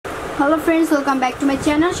Hello friends, welcome back to my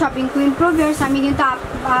channel shopping queen pro. Viewers, আমি কিন্তু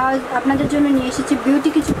আপনাদের জন্য নিয়ে এসেছি বিউটি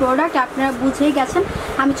কিছু প্রোডাক্ট। আপনারা বুঝেই গেছেন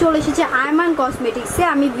আমি চলে এসেছি আয়মান কসমেটিক্সে।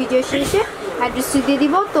 আমি ভিডিও শেষে অ্যাড্রেসটি দিয়ে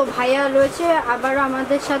দিব। তো ভাইয়া রয়েছে আবারও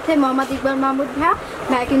আমাদের সাথে, মোহাম্মদ ইকবাল মাহমুদ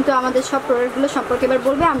ভাইয়া কিন্তু আমাদের সব প্রোডাক্টগুলো সম্পর্কে এবার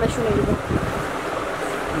বলবে, আমরা শুনে নেব।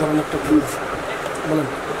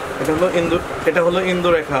 এটা হলো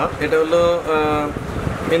ইন্দুরেখা। এটা হলো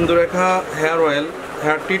ইন্দুরেখা hair oil,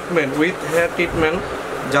 hair treatment with hair treatment.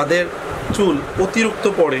 যাদের চুল অতিরিক্ত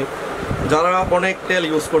পড়ে, যারা অনেক তেল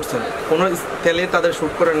ইউজ করছেন, কোনো তেলে তাদের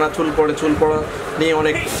শ্যুট করে না, চুল পড়া নিয়ে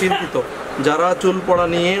অনেক চিন্তিত, যারা চুল পড়া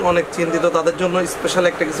নিয়ে অনেক চিন্তিত তাদের জন্য স্পেশাল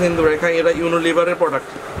একটা কিছু ইন্দুরেখা। এটা ইউনিলিভারের প্রোডাক্ট,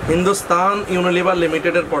 হিন্দুস্তান ইউনিলিভার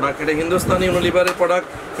লিমিটেডের প্রোডাক্ট। এটা হিন্দুস্তান ইউনিলিভারের প্রোডাক্ট,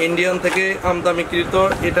 ইন্ডিয়ান থেকে আমদানিকৃত।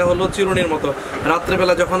 এটা হলো চিরুনির মতো,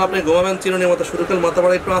 রাত্রেবেলা যখন আপনি ঘুমাবেন চিরুনির মতো শুরু করে মাথা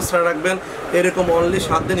বাড়া একটু আশ্রয় রাখবেন। এরকম অনলি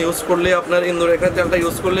 7 দিন ইউজ করলে আপনার ইন্দুরেখার তেলটা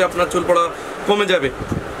ইউজ করলে আপনার চুল পড়া কমে যাবে।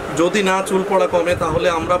 যদি না চুল পড়া কমে তাহলে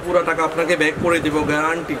আমরা পুরো টাকা আপনাকে ব্যাক করে দিব,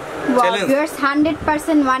 গ্যারান্টি। চ্যালেঞ্জ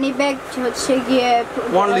 100% মানি ব্যাক হচ্ছে গিয়ে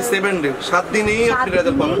অনলি 7 ডে, 7 দিনই আপনি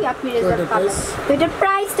রেজাল্ট পাবেন। তো এটার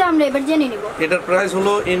প্রাইসটা আমরা এবার জেনে নিব। এটার প্রাইস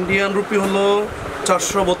হলো ইন্ডিয়ান রুপি হলো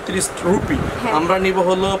 432 রুপি, আমরা নিব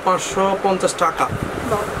হলো 550 টাকা।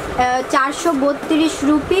 432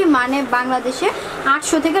 রুপি মানে বাংলাদেশে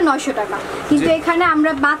 800 থেকে 900 টাকা। কিন্তু এখানে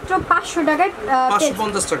আমরা মাত্র 500 টাকায়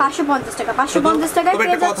 550 টাকায়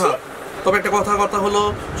পেয়ে যাচ্ছি। তবে একটা কথা হলো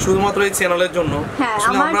শুধুমাত্র এই চ্যানেলের জন্য, হ্যাঁ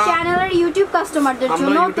আমার চ্যানেলের ইউটিউব কাস্টমারদের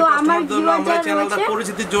জন্য। তো আমার আমরা চ্যানেলটা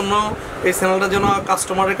পরিচিতির জন্য, এই চ্যানেলটা যেন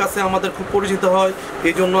কাস্টমারের কাছে আমাদের খুব পরিচিত হয়,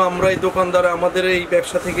 এই জন্য আমরা এই দোকানদার আমাদের এই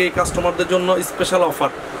ব্যবসা থেকে এই কাস্টমারদের জন্য স্পেশাল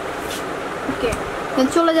অফার। ওকে,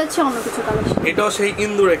 চলে যাচ্ছে অন্য কিছু কালেকশন। এটাও সেই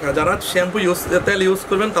ইন্দুরেখা, যারা শ্যাম্পু তেল ইউজ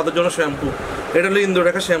করবেন তাদের জন্য শ্যাম্পু। এটা হলো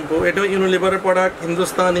ইন্দুরেখা শ্যাম্পু। এটা ইউনিলিভারের প্রোডাক্ট,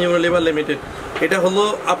 হিন্দুস্তান ইউনিলিভার লিমিটেড। এটা হলো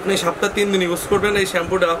আপনি সপ্তাহে 3 দিন ইউজ করবেন এই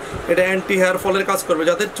শ্যাম্পুটা। এটা অ্যান্টি হেয়ার ফলের কাজ করবে।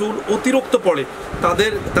 যাদের চুল অতিরিক্ত পড়ে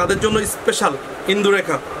তাদের জন্য স্পেশাল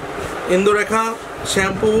ইন্দুরেখা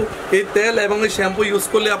শ্যাম্পু। এই তেল এবং এই শ্যাম্পু ইউজ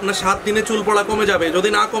করলে আপনার 7 দিনে চুল পড়া কমে যাবে। যদি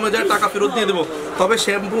না কমে যায় টাকা ফেরত দিয়ে দেবো। তবে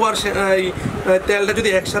শ্যাম্পু আর এই তেলটা যদি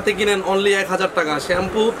একসাথে কিনেন অনলি 1000 টাকা।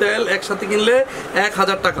 শ্যাম্পু তেল একসাথে কিনলে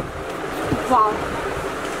 1000 টাকা।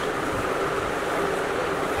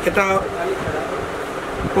 এটা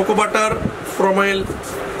কোকো বাটার প্রোমাইল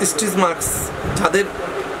স্টিচ মাস্ক। যাদের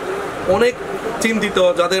অনেক চিন্তিত,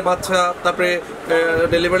 যাদের বাচ্চা, তারপরে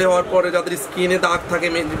ডেলিভারি হওয়ার পরে যাদের স্কিনে দাগ থাকে,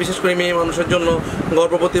 বিশেষ করে মেয়ে মানুষের জন্য,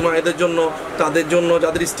 গর্ভবতী মায়েদের জন্য, তাদের জন্য,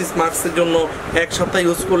 যাদের স্টিচ মাস্কের জন্য 1 সপ্তাহ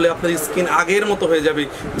ইউজ করলে আপনার স্কিন আগের মতো হয়ে যাবে।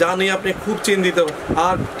 যা নিয়ে আপনি খুব চিন্তিত,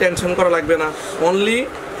 আর টেনশন করা লাগবে না। অনলি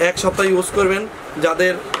 1 সপ্তাহ ইউজ করবেন।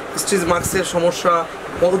 যাদের স্টিচ মাস্কের সমস্যা,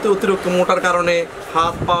 অতিরিক্ত মোটার কারণে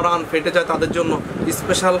হাত পা রান ফেটে যায়, তাদের জন্য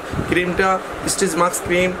স্পেশাল ক্রিমটা stitch mask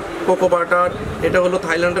cream cocoa butter. এটা হলো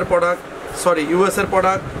থাইল্যান্ডের প্রোডাক্ট, সরি ইউএস এর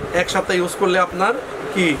প্রোডাক্ট। 1 সপ্তাহ ইউজ করলে আপনার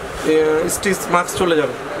কি স্টিচ মাস্ক চলে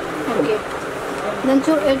যাবে।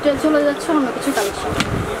 এটা চলে যাচ্ছে অন্য কিছু কালেকশন।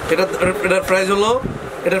 এটার প্রাইস হলো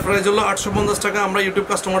 850 টাকা। আমরা ইউটিউব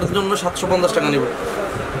কাস্টমারদের জন্য 750 টাকা নিব।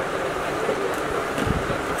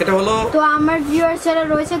 এটা হলো, তো আমার ভিউয়ার্স যারা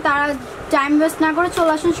রয়েছে তারা টাইম ওয়েস্ট না করে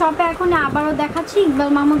চলে আসুন শপে। এখন আবারও দেখাচ্ছি ইকবাল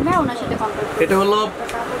মাহমুদ ভাই, ওনার সাথে কন্টাক্ট।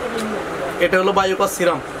 এটা হলো বায়োকস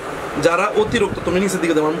সিরাম। যারা অতিরিক্ত, তুমি নিচের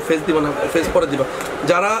দিকে দেবো, ফেস দিবা না, ফেস পরে দিবা।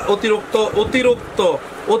 যারা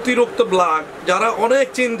অতিরিক্ত ব্ল্যাক, যারা অনেক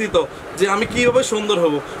চিন্তিত যে আমি কিভাবে সুন্দর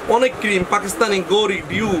হব, অনেক ক্রিম, পাকিস্তানি, গৌরি,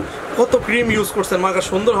 ডিউ, কত ক্রিম ইউজ করছেন, মাগা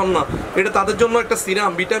সুন্দর হন না, এটা তাদের জন্য একটা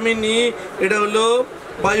সিরাম, ভিটামিন ই। এটা হলো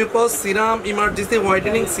বায়োকস serum emergency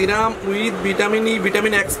whitening serum with vitamin E,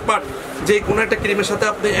 vitamin expert. যে কোনো একটা ক্রিমের সাথে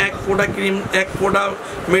আপনি 1 ফোঁটা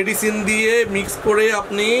মেডিসিন দিয়ে মিক্স করে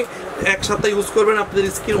আপনি 1 সপ্তাহ ইউজ করবেন, আপনাদের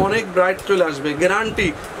স্কিন অনেক ব্রাইট চলে আসবে, গ্যারান্টি।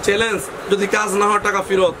 চ্যালেঞ্জ, যদি কাজ না হয় টাকা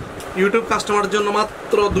ফেরত। ইউটিউব কাস্টমারের জন্য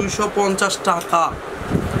মাত্র 250 টাকা।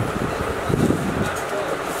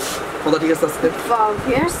 কথা ঠিক আছে আজকে?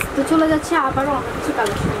 তো চলে যাচ্ছে আবারও অন্য কিছু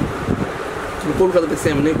কালেকশন। কলকাতা দেখছি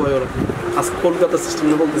এমনি কয় ওরা, আজকে কলকাতা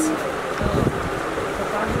সিস্টেমে বলতেছি।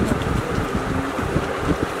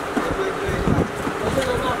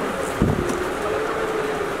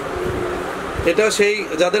 এটা সেই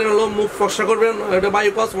যাদের হলো মুখ ফর্সা করবেন, এটা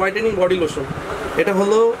বায়োকস হোয়াইটেনিং বডি লোশন। এটা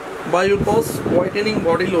হলো বায়োকস whitening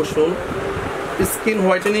body lotion, skin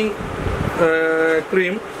whitening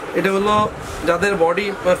cream. এটা হলো যাদের বডি,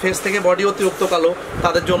 ফেস থেকে বডি অতিরিক্ত কালো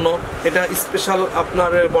তাদের জন্য। এটা স্পেশাল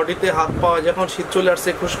আপনার বডিতে হাত পা, যখন শীত চলে আসছে,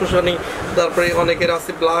 খুশখুশানি, তারপরে অনেকের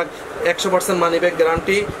আছে ব্ল্যাক, 100% মানি ব্যাক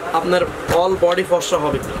গ্যারান্টি। আপনার অল বডি ফর্সা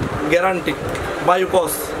হবে, গ্যারান্টি।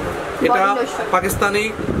 বায়োকস এটা পাকিস্তানি,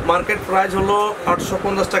 মার্কেট প্রাইস হলো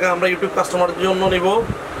 850 টাকা। আমরা ইউটিউব কাস্টমারের জন্য নিব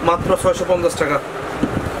মাত্র 650 টাকা।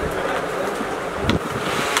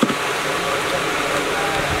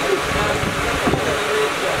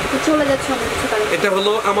 এটা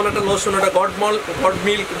হলো এমন একটা লোশন, এটা গড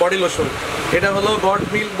মিল্ক বডি লোশন। এটা হলো গড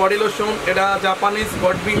মিল্ক বডি লোশন, এটা Japanese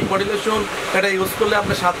god milk body lotion. এটা ইউজ করলে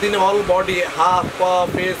আপনার 7 দিনে অল বডি, হাত পা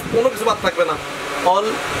ফেস কোনো কিছু বাদ থাকবে না। অল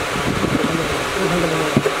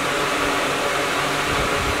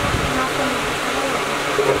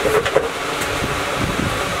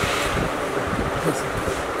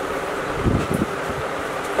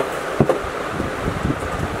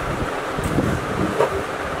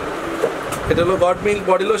এটা হলো গড মিল্ক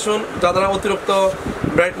বডি লোশন। যারা অতিরিক্ত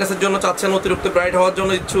ব্রাইটনেসের জন্য চাচ্ছেন, অতিরিক্ত ব্রাইট হওয়ার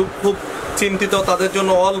জন্য ইচ্ছুক, খুব চিন্তিত, তাদের জন্য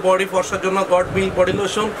অল বডি ফর্সার জন্য গড মিল্ক বডি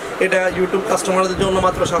লোশন। এটা ইউটিউব কাস্টমারদের জন্য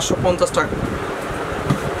মাত্র 750 টাকা।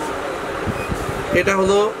 এটা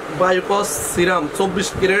হলো বায়োকস সিরাম, 24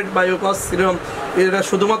 ক্যারেট বায়োকস সিরাম। এটা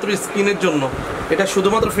শুধুমাত্র স্কিনের জন্য, এটা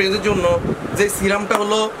শুধুমাত্র ফেসের জন্য। যে সিরামটা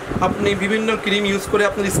হলো আপনি বিভিন্ন ক্রিম ইউজ করে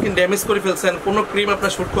আপনার স্কিন ড্যামেজ করে ফেলছেন, কোনো ক্রিম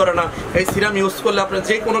আপনার শ্যুট করে না। এই সিরাম ইউজ করলে আপনার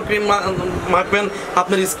যে কোনো ক্রিম মাখবেন,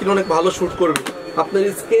 আপনার স্কিন অনেক ভালো শ্যুট করবে, আপনার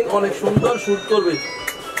স্কিন অনেক সুন্দর শ্যুট করবে,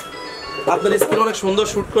 আপনার স্কিন অনেক সুন্দর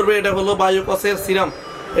শ্যুট করবে। এটা হলো বায়োকসের সিরাম,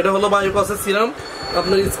 এটা হলো বায়োকসের সিরাম।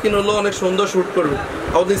 আপনার স্কিন হলো অনেক সুন্দর শ্যুট করবে,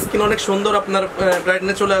 আপনার স্কিন অনেক সুন্দর, আপনার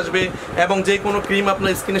ব্রাইটনেস চলে আসবে এবং যে কোনো ক্রিম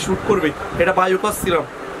আপনার স্কিনে শ্যুট করবে। এটা বায়োকস সিরাম।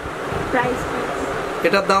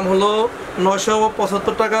 এটার দাম হলো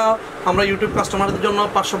 975 টাকা। আমরা ইউটিউব কাস্টমারদের জন্য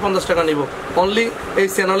 550 টাকা নিব, অনলি এই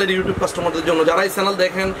চ্যানেলের ইউটিউব কাস্টমারদের জন্য। যারা এই চ্যানেল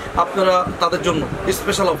দেখেন আপনারা, তাদের জন্য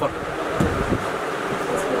স্পেশাল অফার।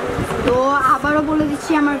 তো আবারও বলে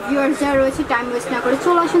দিচ্ছি আমার ভিউয়ার্স যারা রয়েছে, টাইম ওয়েস্ট না করে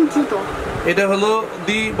চলে আসুন দ্রুত। এটা হলো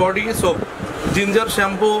দি body soap, ginger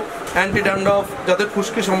shampoo, anti dandruff, যাদের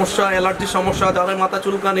খুশকি সমস্যা, অ্যালার্জির সমস্যা, যাদের মাথা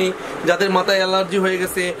চুলকানি, যাদের মাথায় অ্যালার্জি হয়ে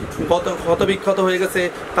গেছে, ক্ষত বিক্ষত হয়ে গেছে,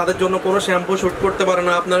 তাদের জন্য কোনো শ্যাম্পু শ্যুট করতে পারে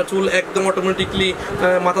না, আপনার চুল একদম অটোমেটিকলি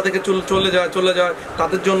মাথা থেকে চুল চলে যায়,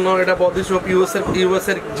 তাদের জন্য এটা বডি সোপ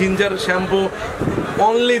ইউএসের জিঞ্জার শ্যাম্পু।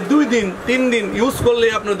 অনলি 2 দিন 3 দিন ইউজ করলে,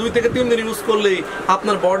 আপনার 2 থেকে 3 দিন ইউজ করলেই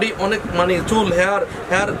আপনার বডি অনেক চুল হেয়ার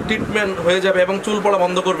ট্রিটমেন্ট হয়ে যাবে এবং চুল পড়া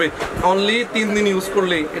বন্ধ করবে। অনলি 3 দিন ইউজ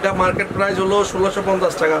করলেই। এটা মার্কেট প্রাইস হলো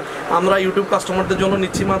 1650 টাকা। আমরা ইউটিউব কাস্টমারদের জন্য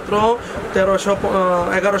নিচ্ছি মাত্র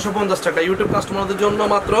 1150 টাকা। ইউটিউব কাস্টমারদের জন্য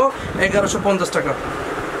মাত্র 1150 টাকা।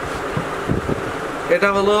 এটা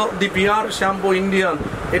হলো দি পিয়ার শ্যাম্পু ইন্ডিয়ান,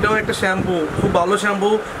 এটাও একটা শ্যাম্পু, খুব ভালো শ্যাম্পু,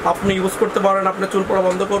 আপনি ইউজ করতে পারেন, আপনার চুল পড়া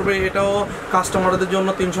বন্ধ করবে। এটাও কাস্টমারদের জন্য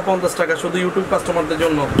 350 টাকা, শুধু ইউটিউব কাস্টমারদের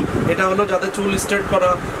জন্য। এটা হলো যাদের চুল স্ট্রেট করা,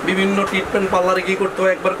 বিভিন্ন ট্রিটমেন্ট পার্লারে গিয়ে করতে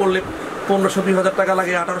হয়, একবার করলে 1500-2000 টাকা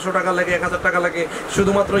লাগে, 1800 টাকা লাগে, 1000 টাকা লাগে।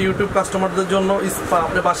 শুধুমাত্র ইউটিউব কাস্টমারদের জন্য স্পা,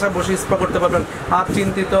 আপনি বাসায় বসে স্পা করতে পারবেন, আর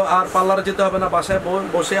চিন্তিত, আর পার্লারে যেতে হবে না, বাসায়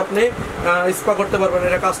বসে আপনি স্পা করতে পারবেন।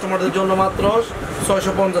 এটা কাস্টমারদের জন্য মাত্র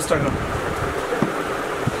 650 টাকা।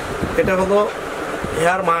 এটা হলো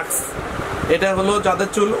হেয়ার মাস্ক, এটা হলো যাদের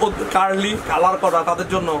চুল কার্লি কালার করা তাদের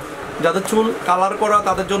জন্য, যাদের চুল কালার করা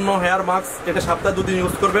তাদের জন্য হেয়ার মাস্ক। এটা সপ্তাহে 2 দিন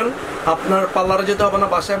ইউজ করবেন, আপনার পার্লারে যেতে হবে না,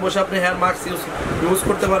 বাসায় বসে আপনি হেয়ার মাস্ক ইউজ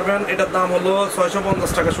করতে পারবেন। এটার দাম হলো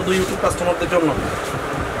 650 টাকা, শুধু ইউটিউব কাস্টমারদের জন্য।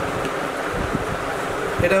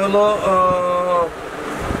 এটা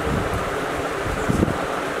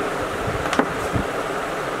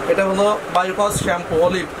হলো বায়োকস শ্যাম্পু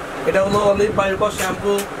অলিভ, এটা হলো অলিভ বায়োকস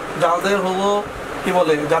শ্যাম্পু। যাদের হলো কি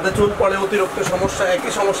বলে, যাদের চুল পড়ে অতিরিক্ত সমস্যা,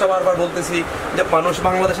 একই সমস্যা বারবার বলতেছি যে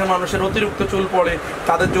বাংলাদেশের মানুষের অতিরিক্ত চুল পড়ে,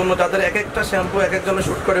 তাদের জন্য, যাদের এক একটা শ্যাম্পু এক একজনে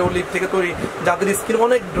শ্যুট করে অলিভ থেকে তৈরি, যাদের স্কিন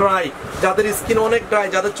অনেক ড্রাই,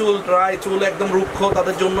 যাদের চুল ড্রাই, চুল একদম রুক্ষ,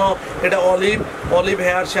 তাদের জন্য এটা অলিভ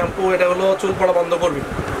হেয়ার শ্যাম্পু। এটা হলো চুল পড়া বন্ধ করবে।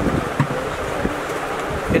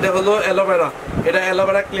 এটা হলো অ্যালোভেরা, এটা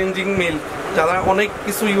অ্যালোভেরা ক্লিনজিং মিল্ক। যারা অনেক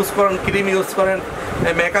কিছু ইউজ করেন, ক্রিম ইউজ করেন,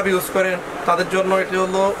 মেকআপ ইউজ করেন, তাদের জন্য এটি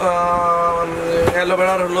হলো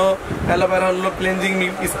অ্যালোভেরা হলো ক্লিনজিং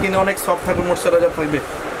মিল্ক। স্কিনে অনেক সফট থাকবে, ময়শ্চারাইজার থাকবে।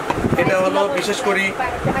 এটা হলো বিশেষ করে,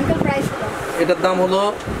 এটার দাম হলো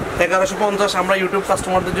 1150। আমরা ইউটিউব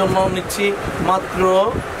কাস্টমারদের জন্য নিচ্ছি মাত্র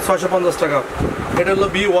 650 টাকা। এটা হলো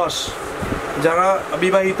বি ওয়াশ, যারা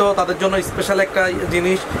বিবাহিত তাদের জন্য স্পেশাল একটা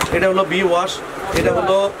জিনিস। এটা হলো বি ওয়াশ, এটা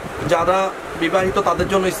হলো যারা বিবাহিত তাদের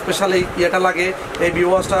জন্য স্পেশাল এই ইয়েটা লাগে। এই বি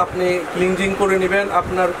ওয়াশটা আপনি ক্লিনজিং করে নেবেন,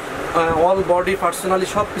 আপনার অল বডি পার্সোনালি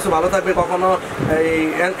সব কিছু ভালো থাকবে। কখনো এই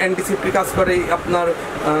অ্যান্টিসেপ্টিক কাজ করে, আপনার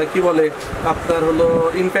কি বলে, আপনার হলো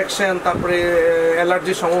ইনফেকশন, তারপরে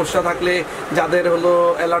অ্যালার্জির সমস্যা থাকলে, যাদের হলো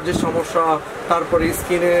অ্যালার্জির সমস্যা, তারপরে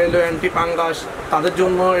স্কিনে হলো অ্যান্টি ফাঙ্গাস, তাদের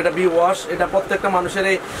জন্য এটা বি ওয়াশ। এটা প্রত্যেকটা মানুষের,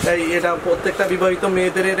 এটা প্রত্যেকটা বিবাহিত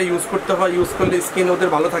মেয়েদের এটা ইউজ করতে হয়, ইউজ করলে স্কিন ওদের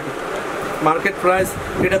ভালো থাকে। মার্কেট প্রাইস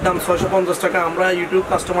এটার দাম 650 টাকা। আমরা ইউটিউব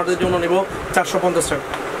কাস্টমারদের জন্য নেব 450 টাকা।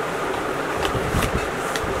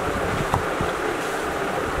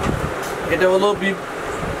 এটা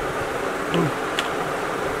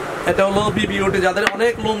হলো বিবিওটি, যাদের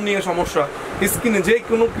অনেক লোম নিয়ে সমস্যা, স্কিনে যে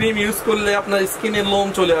কোনো ক্রিম ইউজ করলে আপনার স্কিনে লোম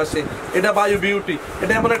চলে আসে, এটা বায়ু বিউটি।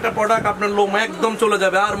 এটা এমন একটা প্রোডাক্ট আপনার লোম একদম চলে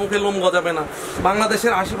যাবে, আর মুখে লোম গজাবে না।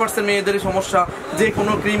 বাংলাদেশের 80% মেয়েদেরই সমস্যা, যে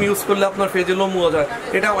কোনো ক্রিম ইউজ করলে আপনার ফেজে লোম গজায়,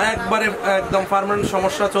 এটা একবারে একদম পার্মানেন্ট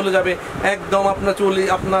সমস্যা চলে যাবে, একদম আপনার চুল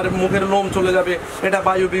আপনার মুখের লোম চলে যাবে। এটা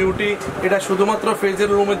বায়ু বিউটি, এটা শুধুমাত্র ফেজের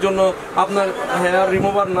লোমের জন্য, আপনার হেয়ার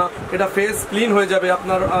রিমুভার না। এটা ফেস ক্লিন হয়ে যাবে,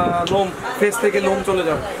 আপনার লোম ফেস থেকে লোম চলে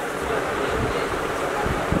যাবে।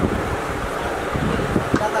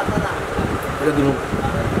 এটা দিন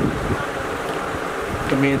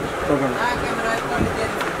মেয়ের দোকান।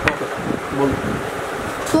 বলুন।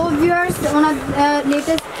 তো ভিউয়ার্স, ওনার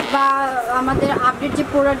লেটেস্ট বা আমাদের আপডেট যে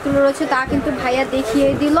প্রোডাক্টগুলো রয়েছে তা কিন্তু ভাইয়া দেখিয়ে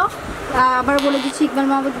দিল। আবার বলে দিচ্ছি, ইকবাল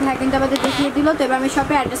মাহমুদ ভাইয়া কিন্তু আমাদের দেখিয়ে দিল। তো এবার আমি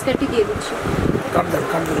শপের অ্যাড্রেস কার্ডটি দিয়ে দিচ্ছি।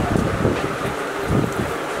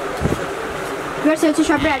 ভিউয়ার্স, হচ্ছে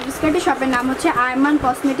শপের অ্যাড্রেস কার্ডটি। শপের নাম হচ্ছে Ayman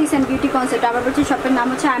cosmetics and beauty concept. আবার বলছি, শপের নাম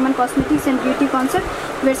হচ্ছে Ayman cosmetics and beauty concept.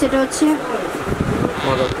 Viewers, এটা হচ্ছে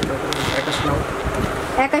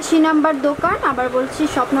 81 নাম্বার দোকান। আবার বলছি,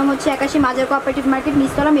 শপ নাম হচ্ছে 81 মাজার কোঅপারেটিভ মার্কেট,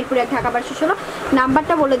 নিচতলা, মিরপুর 1, ঢাকা 1216।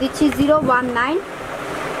 নাম্বারটা বলে দিচ্ছি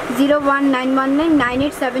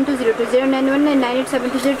 0190191998720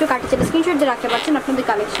 091998720। কাটি চাইলে স্ক্রিনশট দিয়ে রাখতে পারছেন আপনাদের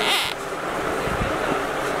কালেকশন।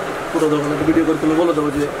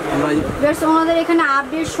 ওনাদের এখানে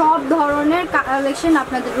আপডেট সব ধরনের কালেকশন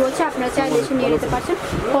আপনাদের রয়েছে, আপনারা চাইলে এসে নিয়ে নিতে পারছেন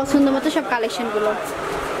পছন্দ মতো সব কালেকশনগুলো।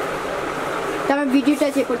 তো আমার ভিডিওটা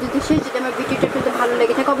যে পর্যন্ত শেষ, যদি আমার ভিডিওটা একটু ভালো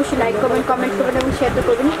লেগে থাকে অবশ্যই লাইক করবেন, কমেন্ট করবেন এবং শেয়ার তো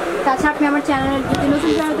করবেন। তাছাড়া আপনি আমার চ্যানেলের যদি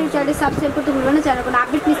নতুন চ্যানেল থেকে চ্যানেলটি সাবস্ক্রাইব করতে ভুলবেন না, চ্যানেল কোনো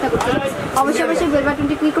আপডেট মিস না করতে অবশ্যই বেল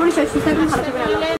বাটনটি ক্লিক করবেন। সুস্থ থাকবেন, ভালো থাকবেন।